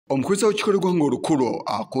Omukulisa w'ekikolwa olukulu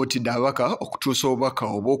akootidde ababaka okutuusa obubaka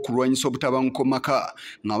obw'okulwanyisa obutabanguko maka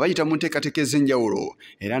nga bayita mu nteekateeka ez'enjawulo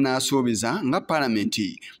era n'asuubiza nga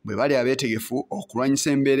Paalamenti bwe bali abeetegefu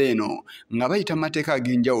okulwanyisa embeera eno nga bayita mu mateeka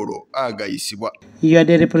ag'enjawulo agayisibwa. You are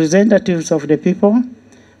the representatives of the people.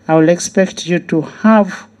 I will expect you to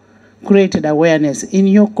have created awareness in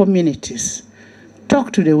your communities.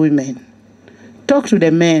 Talk to the women, talk to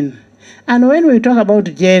the men. And when we talk about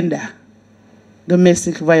gender,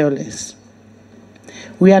 domestic violence,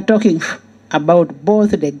 we are talking about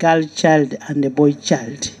both the girl child and the boy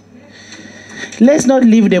child. Let's not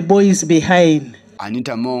leave the boys behind.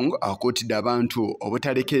 Anita Mong akootidde abantu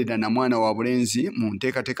obutalekerera na mwana wa bulenzi mu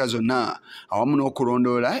nteekateeka zonna awamu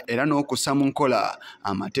n'okulondoola era n'okussa mu nkola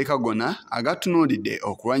amateeka gonna agatunuulidde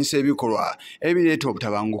okulwanyisa ebikolwa ebireeta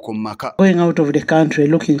obutabanguko mu maka. Going out of the country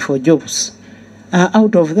looking for jobs are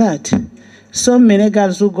out of that. So many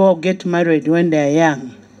girls who go get married when they are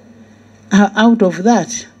young are out of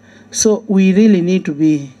that. So we really need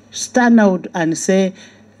to stand out and say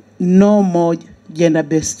no more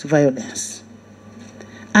gender-based violence.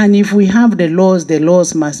 And if we have the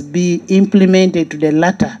laws must be implemented to the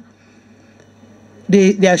latter.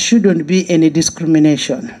 There shouldn't be any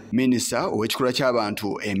discrimination. Minisita ow'ekikula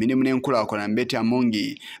ky'abantu emirimu n'enkulaakulana Betty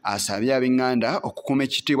Amongi asabye ab'enganda okukuuma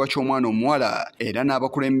ekitiibwa ky'omwana omuwala era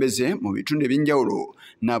n'abakulembeze mu bitundu eby'enjawulo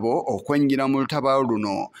nabo okwenyigira mu lutabaalo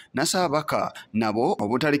luno n'asaba ababaka nabo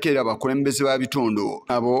obutalekerera abakulembeze ba bitundu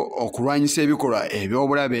nabo okulwanyisa ebikolwa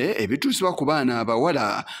eby'obulabe ebituusibwa ku baana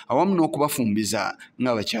abawala awamu n'okubafumbiza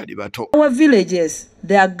ng'abakyali bato. Our villages,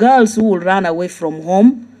 there are girls who will run away from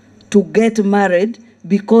home to get married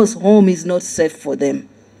because home is not safe for them.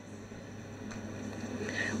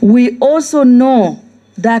 We also know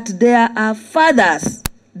that there are fathers,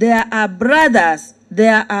 there are brothers,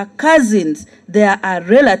 there are cousins, there are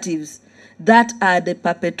relatives that are the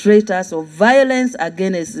perpetrators of violence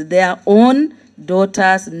against their own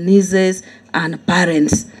daughters, nieces, and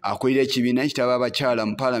parents. Akulira ekibiina ekitaba abakyala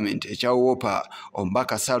mu Paalamenti ekya Wopa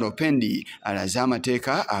omubaka Salo Pendi alaze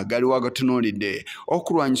amateeka agaliwo agatunuulidde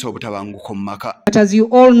okulwanyisa obutabanguko mu maka. But as you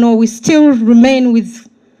all know, we still remain with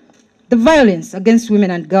the violence against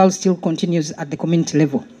women and girls still continues at the community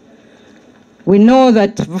level. We know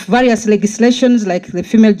that various legislations like the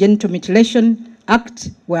Female Genital Mutilation Act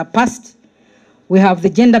were passed. We have the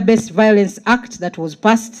Gender-Based Violence Act that was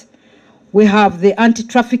passed. We have the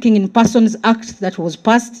Anti-Trafficking in Persons Act that was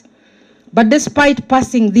passed. But despite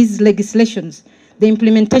passing these legislations, the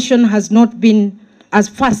implementation has not been as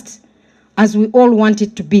fast as we all want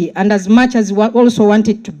it to be, and as much as we also want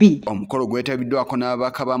it to be. Omukolo gwetabiddwako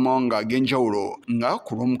n'ababaka b'amawanga ag'enjawulo nga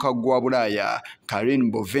ku lw'omukago gwa Bulaaya Karine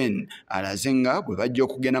Boven alaze nga bwe bajja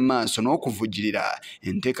okugenda maaso n'okuvujjirira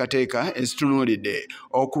enteekateeka ezitunuulidde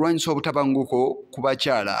okulwanyisa obutabanguko ku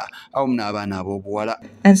bakyala awamu n'abaana ab'obuwala.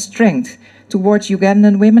 And strength towards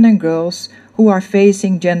Ugandan women and girls who are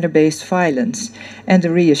facing gender-based violence, and the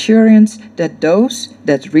reassurance that those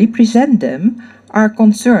that represent them are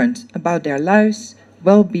concerned about their lives,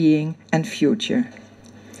 well-being, and future.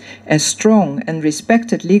 As strong and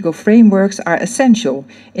respected legal frameworks are essential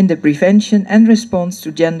in the prevention and response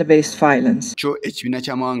to gender-based violence. Kyo ekibiina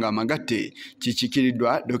ky'amawanga amagatte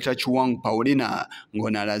kikiikiriddwa Dr. Chiwang Paulina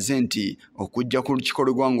ng'onalaze nti okujja ku lukiiko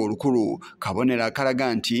olukulu kabonero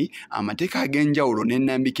akalaga nti amateeka ag'enjawulo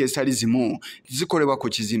n'ennambika ezitali zimu zikolebwa ku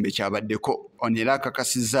kizimbe kyabaddeko. Ono era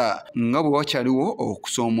akakasizza nga bwe wakyaliwo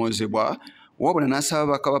okusoomoozebwa wabula n'asaba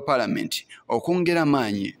ababaka ba Paalamenti okwongera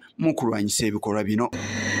amaanyi mu kulwanyisa ebikolwa bino.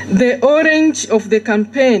 The orange of the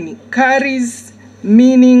campaign carries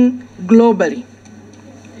meaning globally.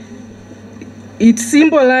 It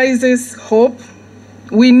symbolizes hope.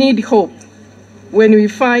 We need hope when we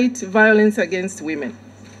fight violence against women.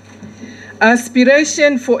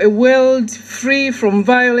 Aspiration for a world free from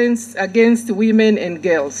violence against women and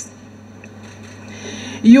girls.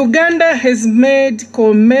 Uganda has made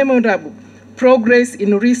commendable progress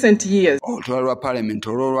in recent years. Olutwala lwa Paalamenti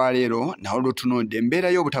olw'olwaleero nawo lutunuulidde embeera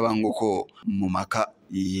y'obutabanguko mu maka.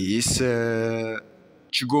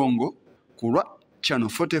 Kigongo ku lwa Channel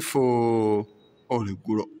 44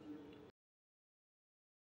 Oluggulo.